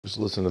Just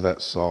listen to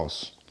that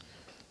sauce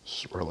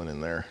swirling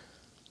in there.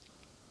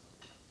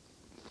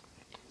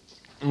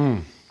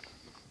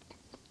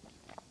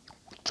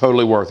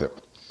 Totally worth it.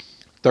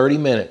 30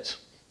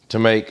 minutes to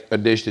make a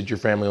dish that your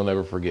family will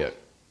never forget.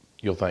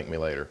 You'll thank me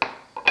later.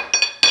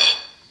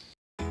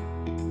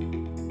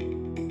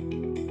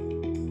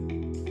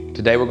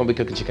 Today we're going to be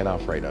cooking chicken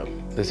Alfredo.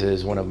 This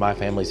is one of my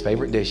family's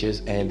favorite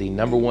dishes and the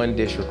 #1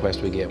 dish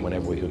request we get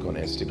whenever we cook on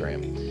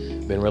Instagram.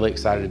 Been really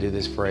excited to do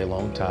this for a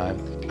long time.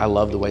 I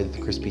love the way that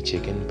the crispy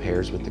chicken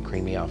pairs with the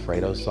creamy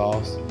Alfredo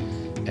sauce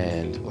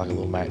and like a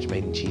little match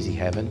made in cheesy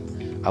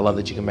heaven. I love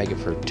that you can make it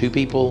for 2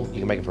 people, you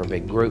can make it for a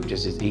big group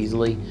just as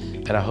easily,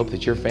 and I hope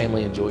that your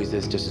family enjoys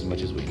this just as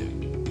much as we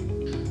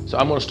do. So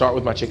I'm going to start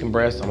with my chicken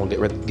breast. I'm going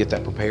to get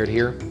that prepared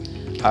here.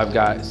 I've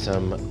got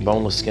some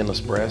boneless, skinless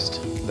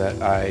breast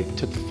that I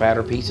took the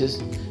fatter pieces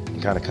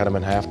and kind of cut them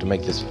in half to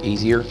make this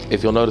easier.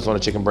 If you'll notice on a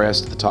chicken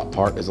breast, the top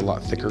part is a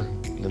lot thicker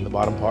than the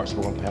bottom part, so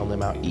we're going to pound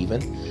them out even.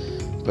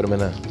 Put them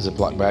in a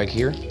Ziploc bag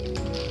here,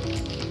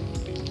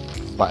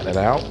 flatten it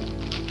out,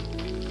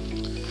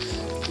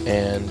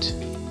 and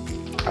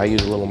I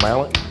use a little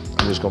mallet.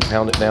 I'm just going to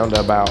pound it down to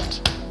about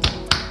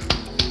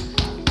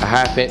a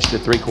 1/2 inch to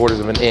 3/4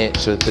 of an inch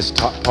so that this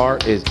top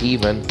part is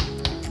even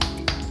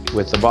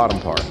with the bottom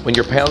part. When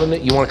you're pounding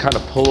it, you want to kind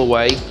of pull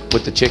away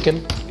with the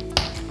chicken.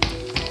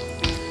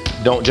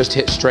 Don't just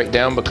hit straight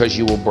down because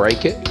you will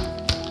break it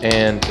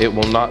and it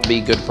will not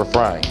be good for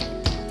frying.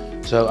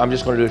 So I'm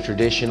just going to do a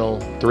traditional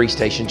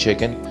 3-station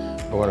chicken.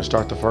 We're going to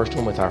start the first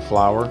one with our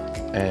flour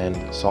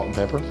and salt and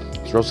pepper.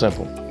 It's real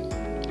simple.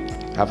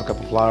 1/2 cup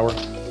of flour.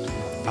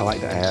 I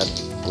like to add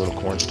a little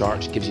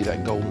cornstarch. It gives you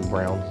that golden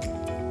brown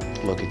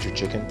look at your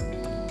chicken.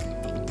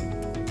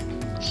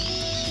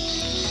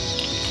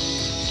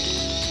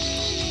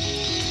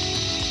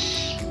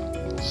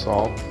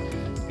 Salt,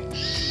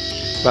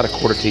 about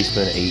 1/4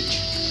 teaspoon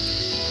each,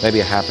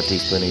 maybe a 1/2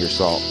 teaspoon of your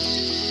salt.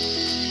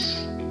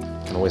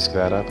 Gonna whisk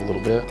that up a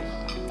little bit.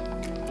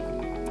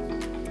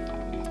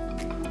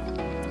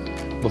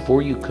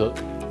 Before you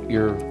put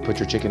your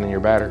chicken in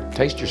your batter,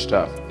 taste your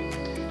stuff.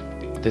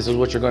 This is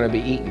what you're going to be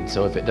eating,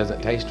 so if it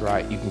doesn't taste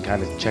right, you can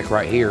kind of check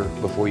right here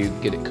before you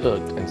get it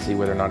cooked and see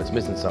whether or not it's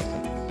missing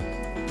something.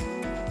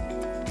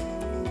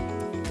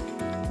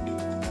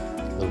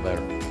 A little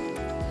better.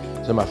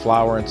 So my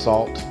flour and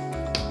salt.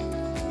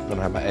 I'm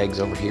gonna have my eggs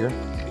over here.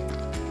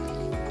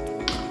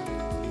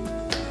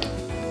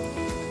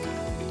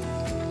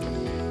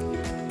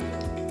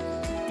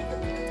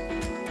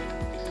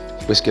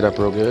 Whisk it up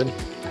real good.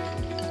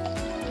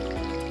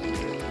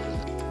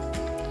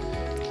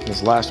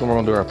 This last one we're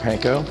gonna do our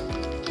panko.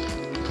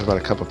 Put about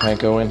 1 cup of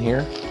panko in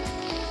here.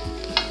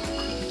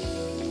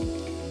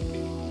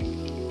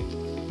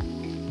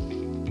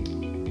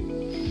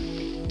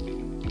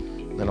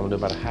 Then I'm gonna do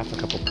about 1/2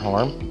 cup of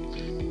parm.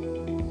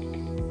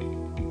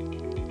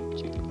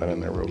 Put that in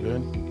there real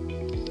good.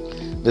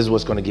 This is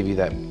what's going to give you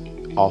that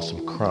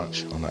awesome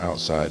crunch on the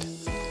outside.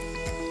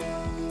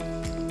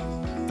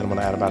 Then I'm going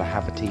to add about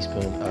 1/2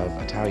 teaspoon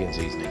of Italian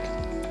seasoning.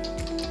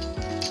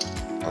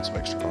 Lots of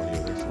extra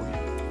audio there for you.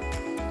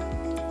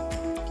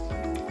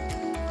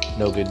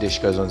 No good dish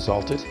goes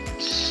unsalted.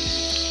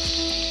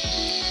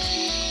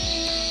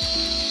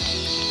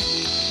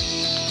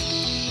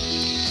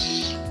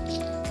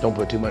 Don't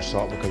put too much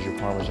salt because your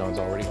Parmesan's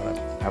already going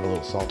to have a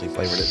little salty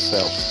flavor to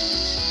itself.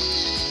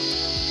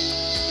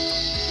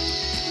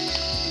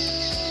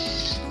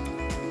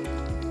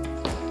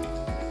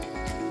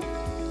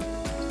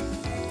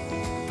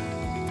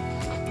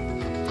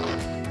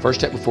 First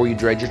step before you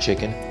dredge your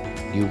chicken,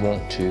 you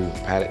want to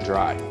pat it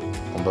dry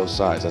on both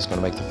sides. That's going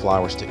to make the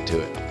flour stick to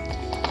it.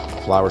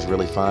 The flour's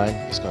really fine.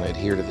 It's going to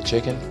adhere to the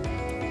chicken.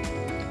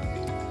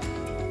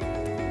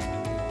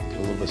 Put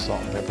a little bit of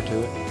salt and pepper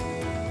to it.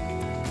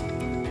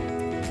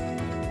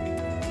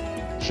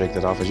 Shake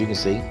that off. As you can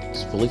see,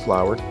 it's fully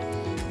floured.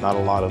 Not a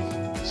lot of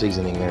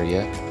seasoning there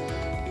yet.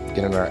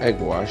 Get in our egg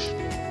wash.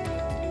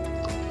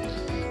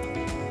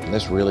 And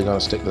this really going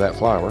to stick to that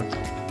flour. It's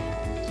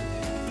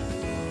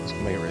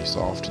going to make it really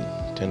soft and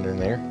tender in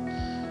there.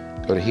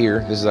 Go to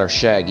here. This is our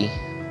shaggy.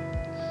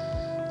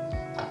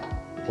 A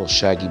little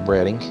shaggy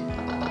breading.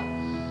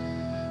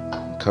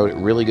 Coat it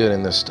really good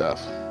in this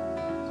stuff.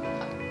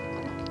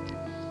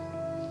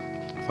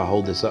 If I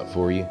hold this up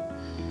for you,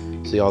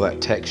 see all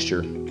that texture,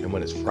 and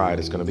when it's fried,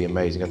 it's going to be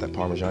amazing. Got that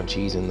Parmesan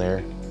cheese in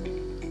there.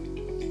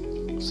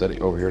 Set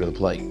it over here to the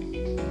plate.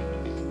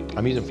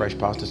 I'm using fresh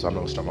pasta, so I'm not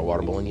going to start my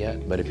water boiling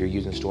yet, but if you're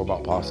using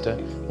store-bought pasta,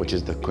 which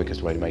is the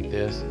quickest way to make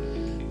this,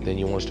 then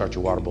you want to start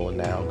your water boiling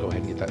now. Go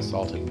ahead and get that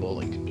salt and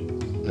boiling.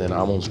 Then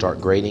I'm going to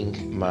start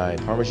grating my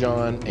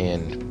Parmesan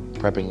and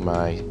prepping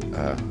my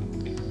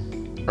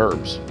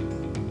herbs.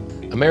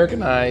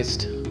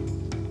 Americanized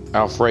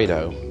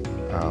Alfredo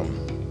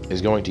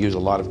is going to use a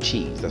lot of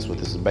cheese. That's what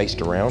this is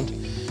based around.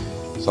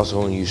 It's also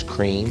going to use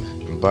cream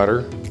and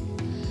butter,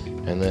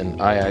 and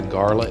then I add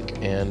garlic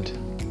and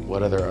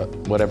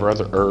whatever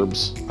other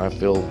herbs I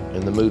feel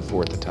in the mood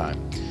for at the time.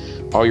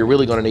 All you're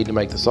really going to need to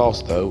make the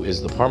sauce, though,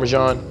 is the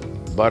Parmesan,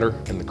 butter,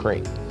 and the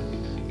cream.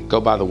 Go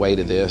by the weight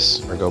of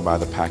this or go by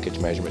the package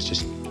measurements.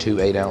 Just 2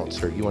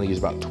 8-ounce, or you want to use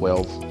about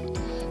 12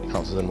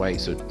 ounces in weight,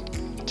 so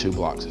 2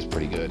 blocks is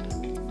pretty good.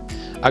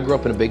 I grew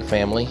up in a big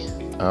family.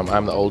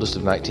 I'm the oldest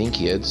of 19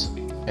 kids,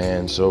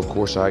 and so of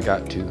course I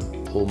got to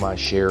pull my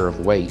share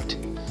of weight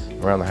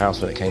around the house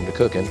when it came to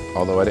cooking,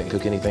 although I didn't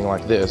cook anything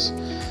like this.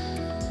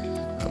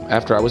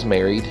 After I was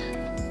married,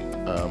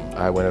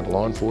 I went into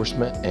law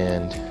enforcement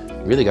and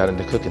really got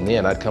into cooking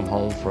then. I'd come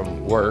home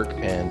from work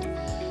and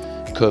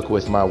cook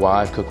with my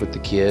wife, cook with the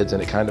kids,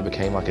 and it kind of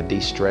became like a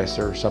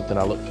de-stressor, something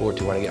I look forward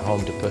to when I get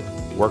home to put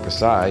work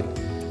aside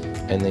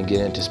and then get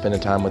into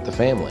spending time with the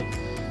family.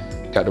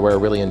 Got to where I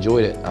really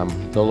enjoyed it.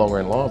 I'm no longer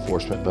in law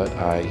enforcement, but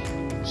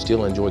I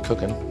still enjoy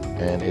cooking,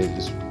 and it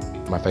is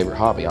my favorite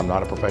hobby. I'm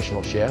not a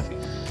professional chef,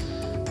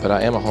 but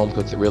I am a home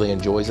cook that really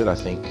enjoys it. I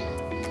think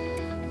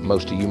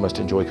most of you must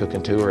enjoy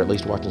cooking too, or at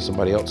least watching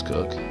somebody else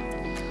cook.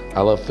 I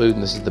love food,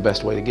 and this is the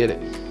best way to get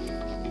it.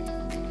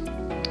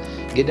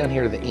 Get down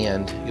here to the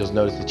end, you'll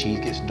notice the cheese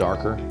gets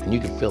darker, and you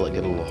can feel it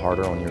get a little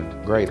harder on your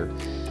grater.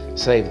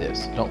 Save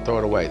this, don't throw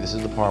it away. This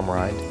is the parm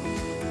rind.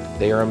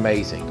 They are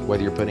amazing,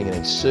 whether you're putting it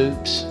in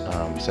soups,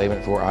 saving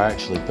it for, I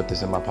actually put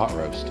this in my pot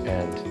roast,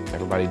 and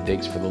everybody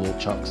digs for the little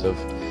chunks of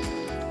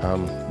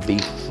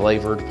beef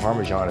flavored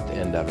Parmesan at the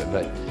end of it.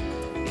 But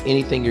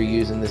anything you're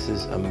using, this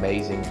is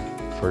amazing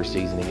for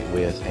seasoning it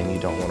with, and you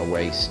don't want to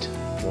waste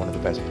one of the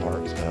best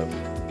parts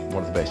of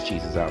one of the best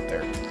cheeses out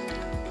there.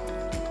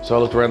 So I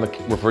looked around the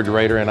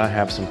refrigerator and I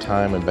have some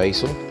thyme and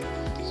basil,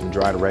 some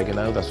dried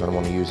oregano. That's what I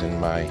want to use in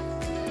my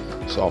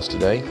sauce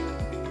today.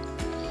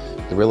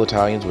 The real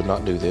Italians would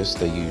not do this.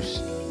 They use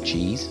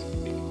cheese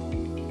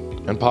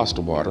and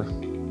pasta water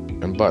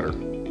and butter.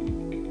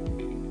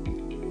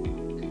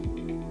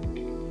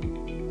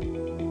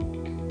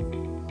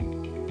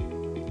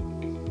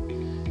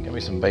 Give me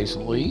some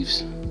basil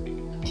leaves.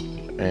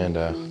 And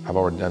I've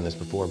already done this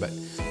before, but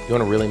you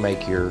want to really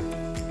make your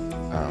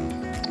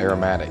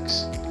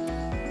aromatics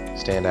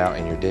stand out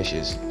in your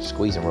dishes.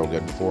 Squeeze them real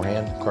good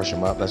beforehand, crush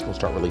them up. That's going to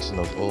start releasing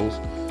those oils.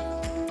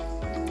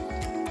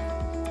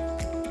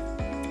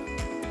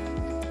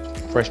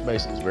 Fresh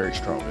basil is very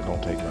strong, it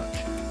don't take much.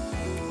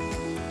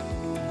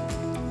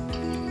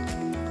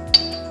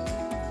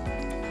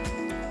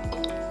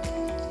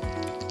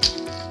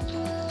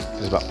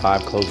 There's about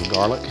 5 cloves of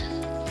garlic.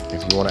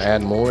 If you want to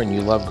add more and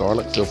you love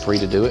garlic, feel free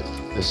to do it.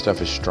 This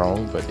stuff is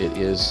strong, but it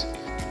is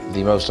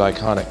the most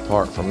iconic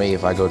part for me.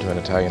 If I go to an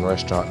Italian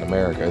restaurant in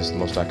America, it's the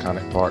most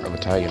iconic part of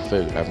Italian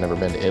food. I've never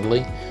been to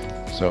Italy,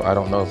 so I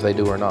don't know if they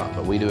do or not,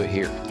 but we do it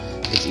here.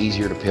 It's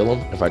easier to peel them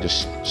if I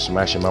just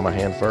smash them on my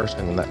hand first,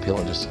 and then that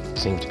peeling just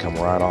seems to come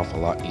right off a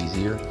lot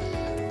easier.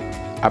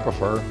 I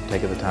prefer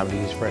taking the time to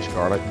use fresh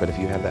garlic, but if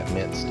you have that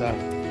mint stuff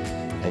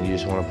and you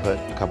just want to put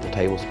a couple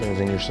tablespoons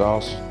in your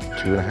sauce,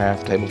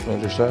 2.5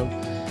 tablespoons or so,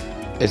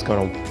 it's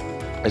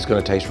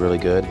gonna taste really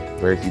good.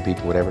 Very few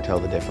people would ever tell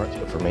the difference,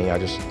 but for me, I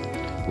just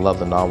love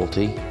the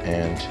novelty,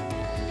 and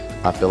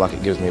I feel like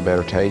it gives me a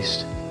better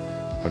taste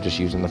of just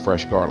using the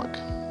fresh garlic.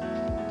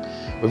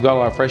 We've got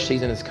all our fresh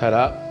seasonings cut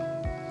up,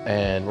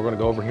 and we're gonna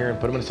go over here and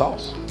put them in a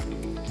sauce.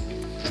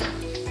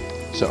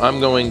 So I'm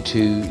going to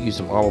use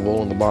some olive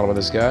oil in the bottom of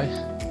this guy.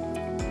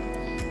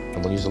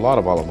 I'm gonna use a lot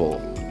of olive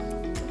oil.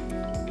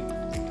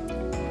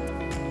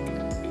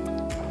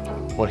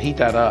 We'll heat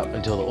that up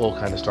until the oil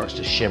kind of starts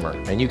to shimmer.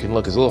 And you can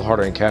look, it's a little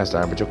harder in cast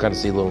iron, but you'll kind of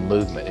see a little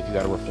movement. If you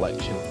got a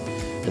reflection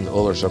in the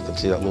oil or something,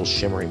 see that little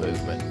shimmery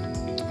movement.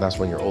 That's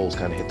when your oils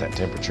kind of hit that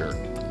temperature.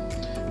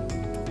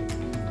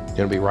 You're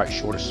gonna be right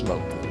short of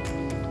smoke.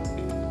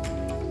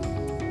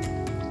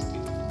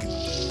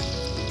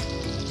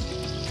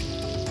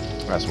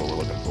 That's what we're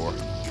looking for.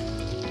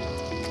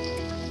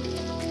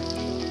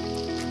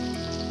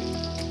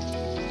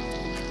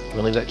 We're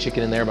gonna leave that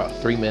chicken in there about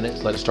 3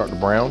 minutes, let it start to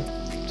brown.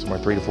 Somewhere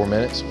 3 to 4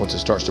 minutes. Once it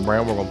starts to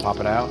brown, we're gonna pop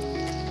it out,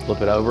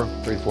 flip it over,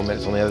 3 to 4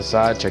 minutes on the other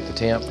side, check the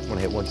temp. I'm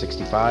gonna hit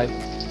 165.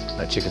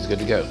 That chicken's good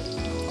to go.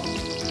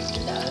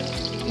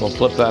 We'll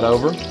flip that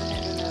over.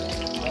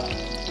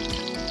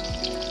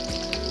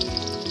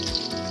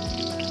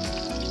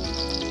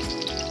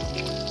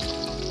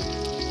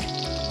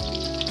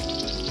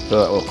 Feel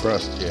that little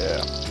crust?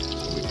 Yeah,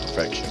 it's gonna be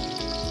perfection.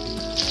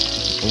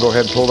 We'll go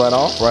ahead and pull that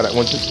off right at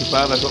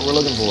 165. That's what we're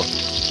looking for.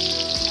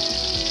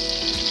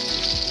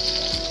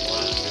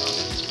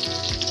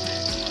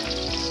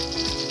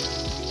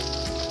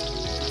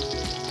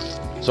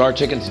 So our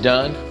chicken's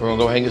done. We're gonna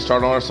go ahead and get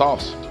started on our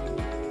sauce.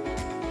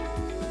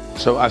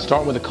 So I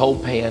start with a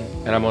cold pan,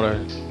 and I'm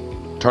gonna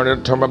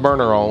turn my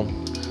burner on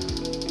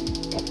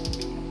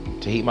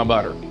to heat my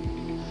butter.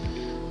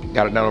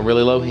 Got it down on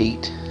really low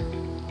heat.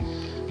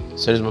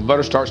 As soon as my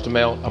butter starts to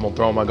melt, I'm gonna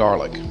throw in my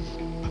garlic.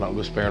 I don't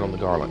go sparing on the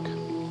garlic.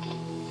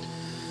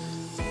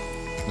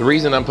 The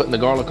reason I'm putting the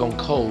garlic on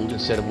cold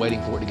instead of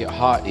waiting for it to get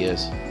hot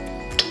is,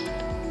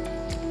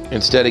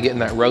 instead of getting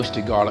that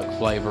roasted garlic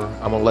flavor,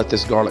 I'm gonna let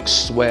this garlic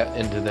sweat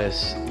into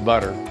this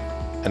butter,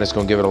 and it's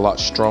gonna give it a lot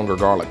stronger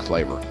garlic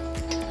flavor.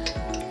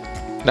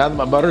 Now that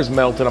my butter is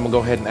melted, I'm gonna go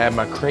ahead and add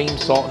my cream,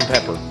 salt, and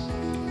pepper.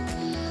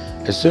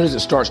 As soon as it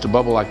starts to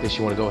bubble like this,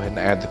 you want to go ahead and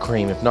add the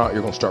cream. If not,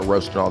 you're going to start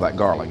roasting all that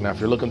garlic. Now, if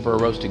you're looking for a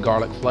roasted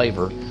garlic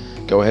flavor,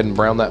 go ahead and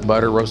brown that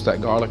butter, roast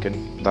that garlic,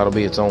 and that'll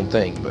be its own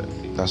thing, but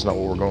that's not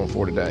what we're going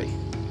for today.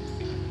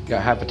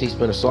 Got half a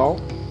teaspoon of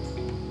salt.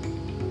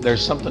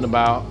 There's something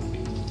about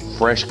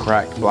fresh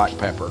cracked black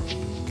pepper.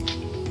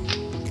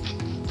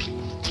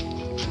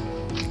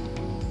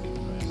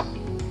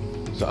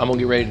 So I'm gonna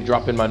get ready to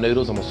drop in my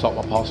noodles. I'm gonna salt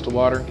my pasta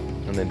water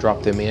and then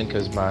drop them in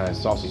because my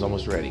sauce is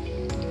almost ready.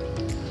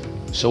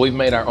 So we've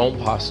made our own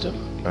pasta.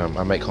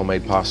 I make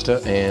homemade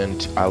pasta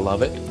and I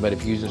love it, but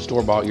if you're using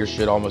store-bought, yours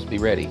should almost be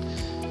ready.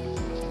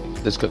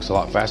 This cooks a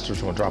lot faster,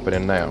 so I'm gonna drop it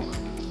in now.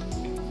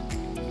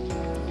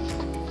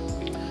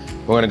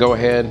 We're gonna go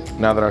ahead,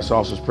 now that our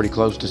sauce is pretty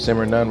close to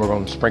simmering done, we're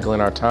gonna sprinkle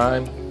in our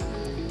thyme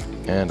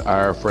and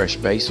our fresh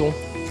basil.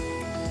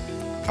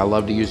 I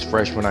love to use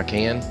fresh when I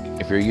can.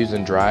 If you're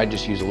using dried,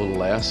 just use a little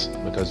less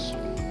because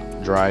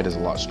dried is a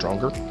lot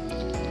stronger.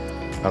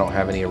 I don't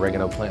have any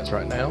oregano plants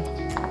right now,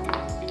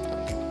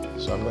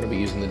 so I'm gonna be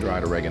using the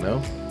dried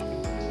oregano.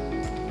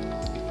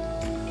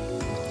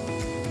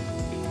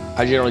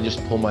 I generally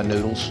just pull my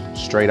noodles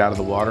straight out of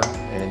the water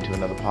and into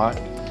another pot.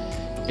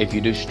 If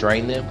you do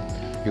strain them,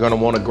 you're gonna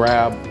wanna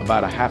grab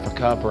about a half a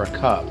cup or a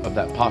cup of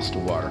that pasta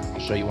water. I'll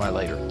show you why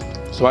later.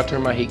 So I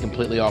turn my heat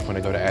completely off when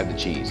I go to add the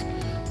cheese.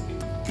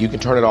 You can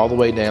turn it all the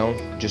way down.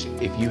 Just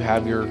if you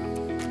have your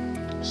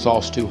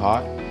sauce too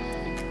hot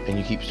and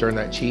you keep stirring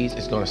that cheese,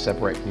 it's gonna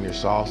separate from your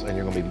sauce and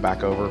you're gonna be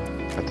back over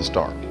at the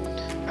start.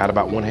 Add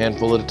about one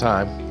handful at a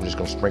time. I'm just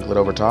gonna sprinkle it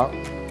over top,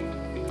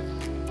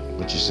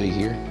 what you see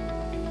here.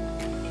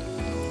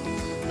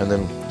 And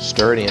then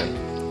stir it in.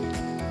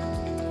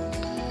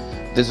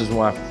 This is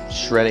why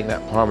shredding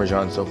that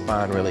Parmesan so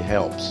fine really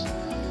helps.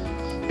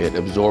 It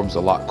absorbs a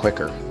lot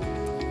quicker.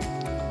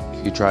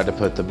 If you tried to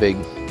put the big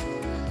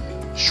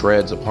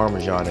shreds of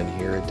Parmesan in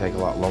here, it'd take a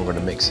lot longer to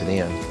mix it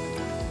in.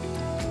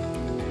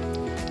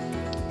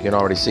 You can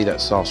already see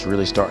that sauce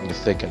really starting to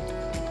thicken.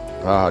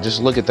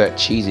 Just look at that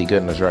cheesy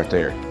goodness right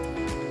there.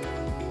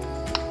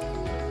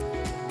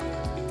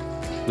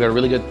 We got a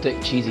really good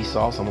thick cheesy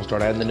sauce. I'm gonna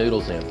start adding the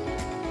noodles in.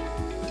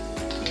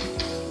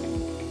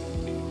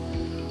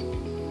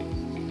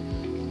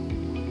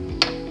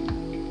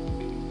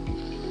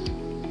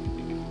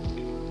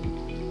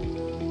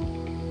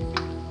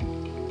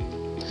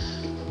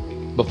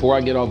 Before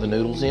I get all the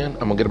noodles in,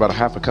 I'm gonna get about a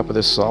half a cup of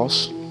this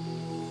sauce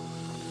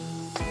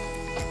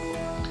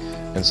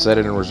and set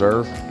it in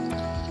reserve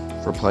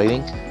for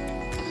plating,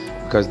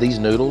 because these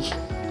noodles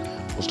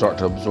will start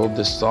to absorb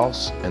this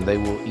sauce and they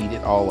will eat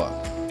it all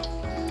up.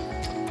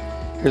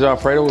 Here's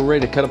Alfredo. We're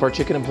ready to cut up our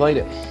chicken and plate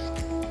it.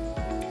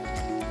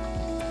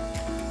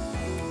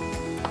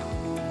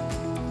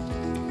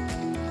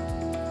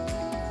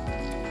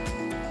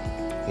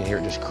 You can hear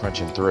it just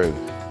crunching through.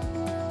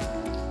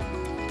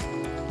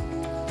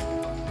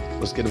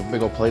 Let's get a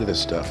big old plate of this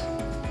stuff.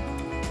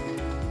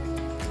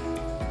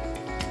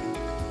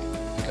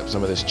 Pick up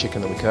some of this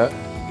chicken that we cut.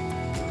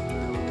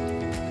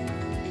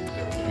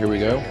 Here we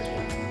go.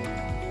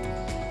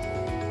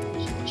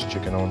 Some this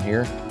chicken on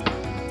here.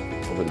 A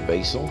little bit of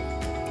basil.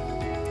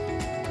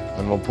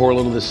 I'm gonna pour a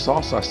little of this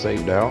sauce I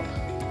saved out.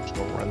 Just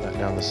gonna run that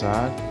down the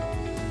side.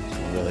 It's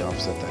gonna really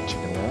offset that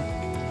chicken there.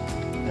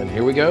 And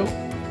here we go.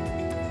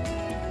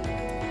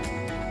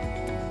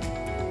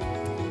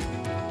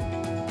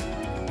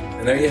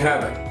 And there you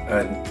have it,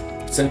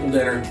 a simple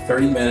dinner,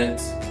 30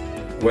 minutes,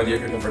 whether you're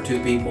cooking for 2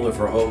 people or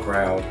for a whole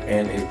crowd,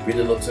 and it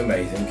really looks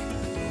amazing.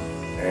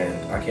 And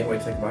I can't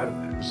wait to take a bite of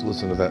that. Just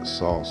listen to that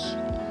sauce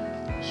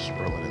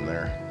swirling in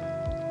there.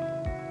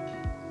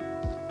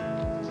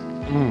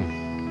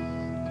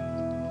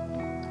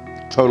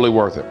 Totally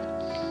worth it.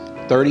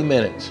 30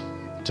 minutes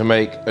to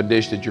make a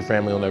dish that your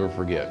family will never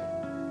forget.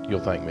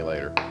 You'll thank me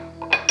later.